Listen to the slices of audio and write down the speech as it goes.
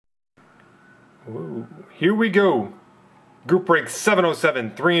Ooh, here we go. Group break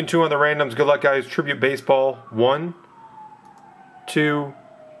 707. 3 and 2 on the randoms. Good luck, guys. Tribute baseball. 1, 2,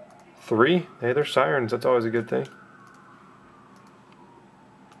 3. Hey, they're sirens. That's always a good thing.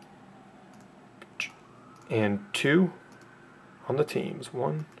 And 2 on the teams.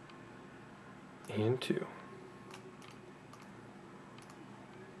 1 and 2.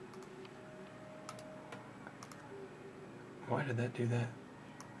 Why did that do that?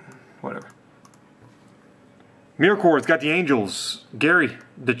 Whatever. Miracor's got the Angels. Gary,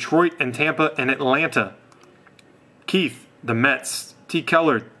 Detroit and Tampa and Atlanta. Keith, the Mets. T.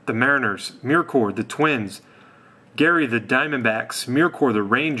 Keller, the Mariners. Miracor, the Twins. Gary, the Diamondbacks. Miracor, the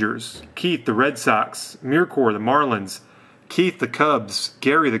Rangers. Keith, the Red Sox. Miracor, the Marlins. Keith, the Cubs.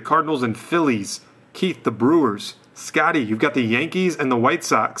 Gary, the Cardinals and Phillies. Keith, the Brewers. Scotty, you've got the Yankees and the White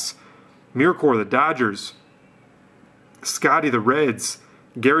Sox. Miracor, the Dodgers. Scotty, the Reds.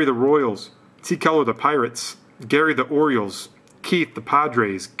 Gary, the Royals. T. Keller, the Pirates. Gary, the Orioles. Keith, the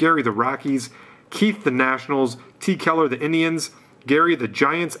Padres. Gary, the Rockies. Keith, the Nationals. T. Keller, the Indians. Gary, the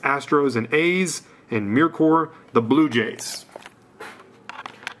Giants, Astros, and A's. And Miracor, the Blue Jays.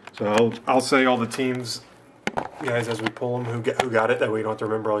 So I'll say all the teams, guys, as we pull them, who got it. That way you don't have to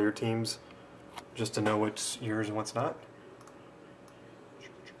remember all your teams, just to know what's yours and what's not.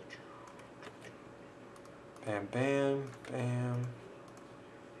 Bam, bam, bam,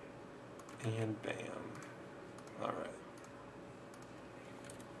 and bam. All right.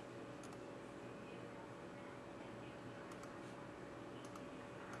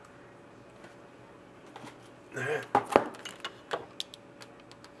 All right.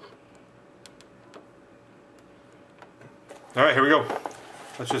 All right, here we go.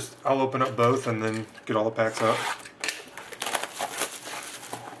 I'll open up both and then get all the packs out.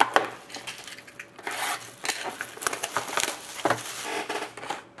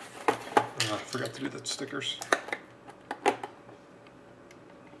 I forgot to do the stickers.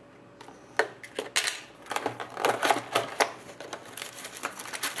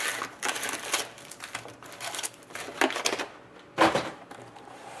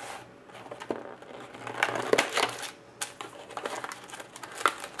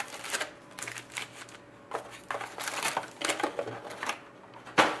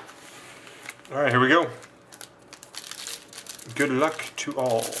 All right, here we go. Good luck to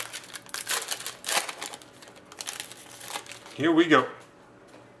all. Here we go.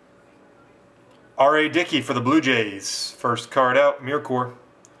 R.A. Dickey for the Blue Jays. First card out, Miracor.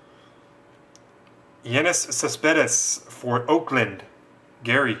 Yenis Cespedes for Oakland,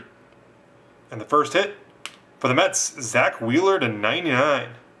 Gary. And the first hit for the Mets, Zach Wheeler to 99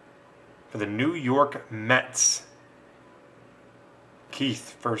 for the New York Mets.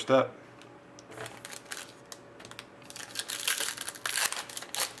 Keith, first up.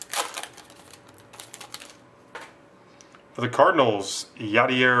 For the Cardinals,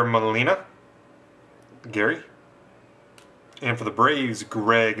 Yadier Molina, Gary. And for the Braves,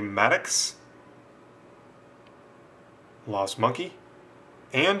 Greg Maddux, Lost Monkey.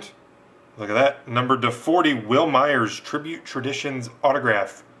 And, look at that, number /40, Will Myers, Tribute Traditions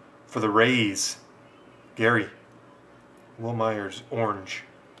autograph for the Rays, Gary. Will Myers, orange.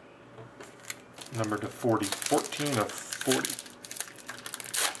 Number /40, 14 of 40.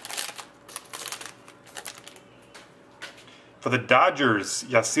 For the Dodgers,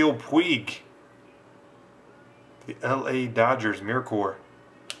 Yasiel Puig. The L.A. Dodgers, Miracor.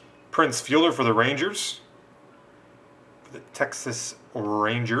 Prince Fielder for the Rangers. For the Texas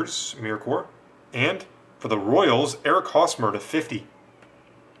Rangers, Miracor. And for the Royals, Eric Hosmer to 50.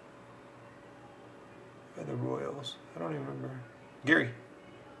 For the Royals, I don't even remember. Gary.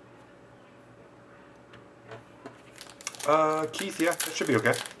 Keith, yeah, that should be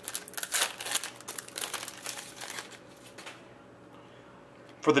okay.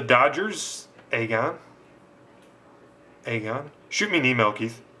 For the Dodgers, Agon. Shoot me an email,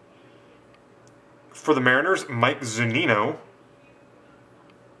 Keith. For the Mariners, Mike Zunino.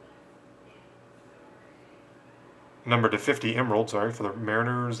 Number /50, Emerald, sorry. For the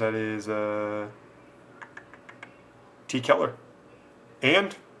Mariners, that is T. Keller.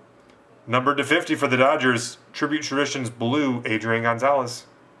 And number /50 for the Dodgers, Tribute Traditions Blue, Adrian Gonzalez.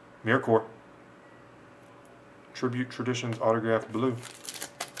 Miracor. Tribute Traditions autograph blue.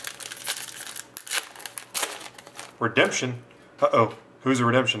 Redemption. Uh-oh. Who's a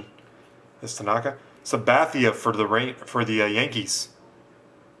redemption? It's Tanaka. Sabathia for the Yankees.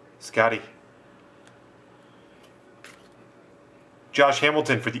 Scotty. Josh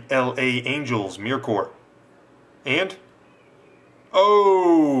Hamilton for the L.A. Angels. Miracor. And?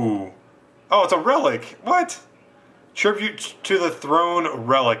 Oh, it's a relic. What? Tribute to the Throne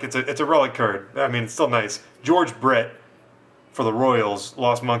relic. It's a relic card. I mean, it's still nice. George Brett for the Royals,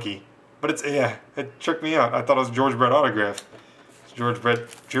 Lost Monkey. But it tricked me out. I thought it was a George Brett autograph. It's a George Brett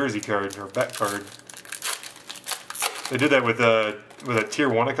jersey card or bet card. They did that with a Tier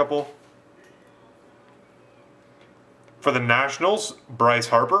 1 a couple. For the Nationals, Bryce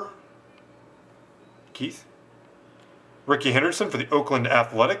Harper. Keith. Ricky Henderson for the Oakland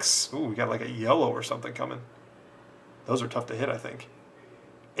Athletics. Ooh, we got like a yellow or something coming. Those are tough to hit, I think.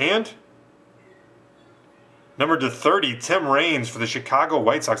 And number to 30, Tim Raines for the Chicago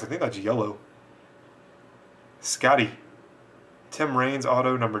White Sox. I think that's yellow. Scotty. Tim Raines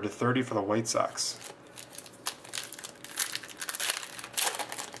auto number to 30 for the White Sox.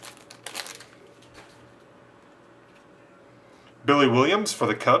 Billy Williams for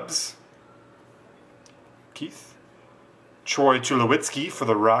the Cubs. Keith. Troy Tulowitzki for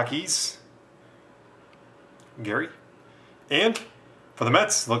the Rockies. Gary. And for the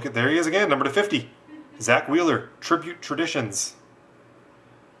Mets, look at, there he is again, number to 50. Zach Wheeler, Tribute Traditions.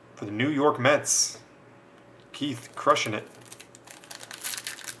 For the New York Mets. Keith crushing it.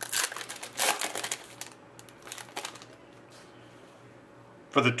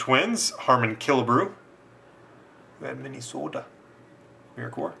 For the Twins, Harmon Killebrew. At Minnesota.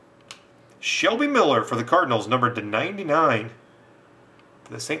 Miracore. Shelby Miller for the Cardinals, numbered to 99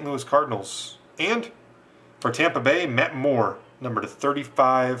 for the St. Louis Cardinals. And for Tampa Bay, Matt Moore, numbered to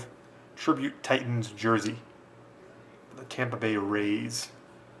 35, Tribute Titans jersey for the Tampa Bay Rays.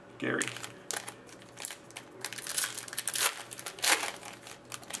 Gary.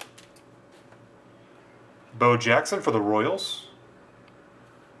 Bo Jackson for the Royals.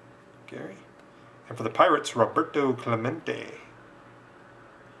 Gary. And for the Pirates, Roberto Clemente.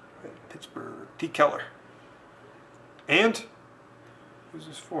 Pittsburgh. T. Keller. And who's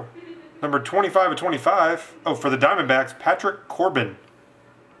this for? Number 25 of 25. Oh, for the Diamondbacks, Patrick Corbin.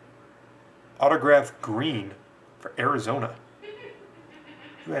 Autograph green for Arizona.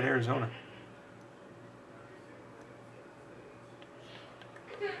 Who had Arizona?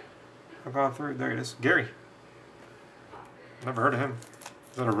 I've gone through. There it is. Gary. Never heard of him.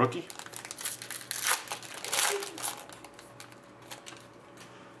 Is that a rookie?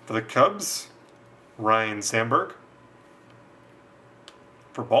 For the Cubs, Ryan Sandberg.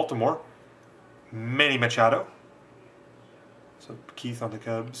 For Baltimore, Manny Machado. So Keith on the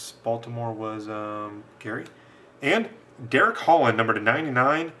Cubs. Baltimore was Gary. And Derek Holland, number to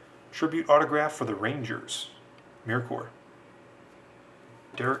 99, tribute autograph for the Rangers. Miracore.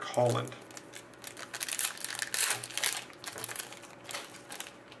 Derek Holland.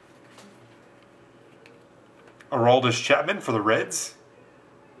 Aroldis Chapman for the Reds.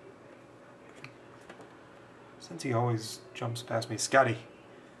 Since he always jumps past me. Scotty.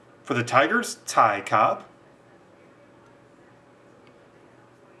 For the Tigers, Ty Cobb.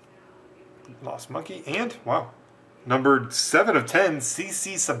 Lost Monkey. And, wow, numbered 7 of 10,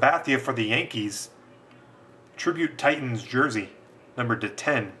 CC Sabathia for the Yankees. Tribute Titans jersey, numbered to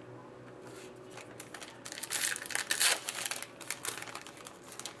 10.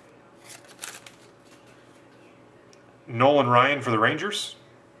 Nolan Ryan for the Rangers.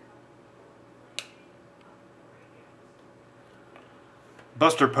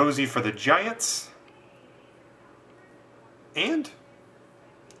 Buster Posey for the Giants. And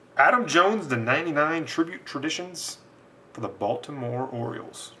Adam Jones, the 99 Tribute Traditions for the Baltimore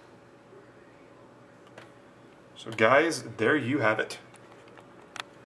Orioles. So guys, there you have it.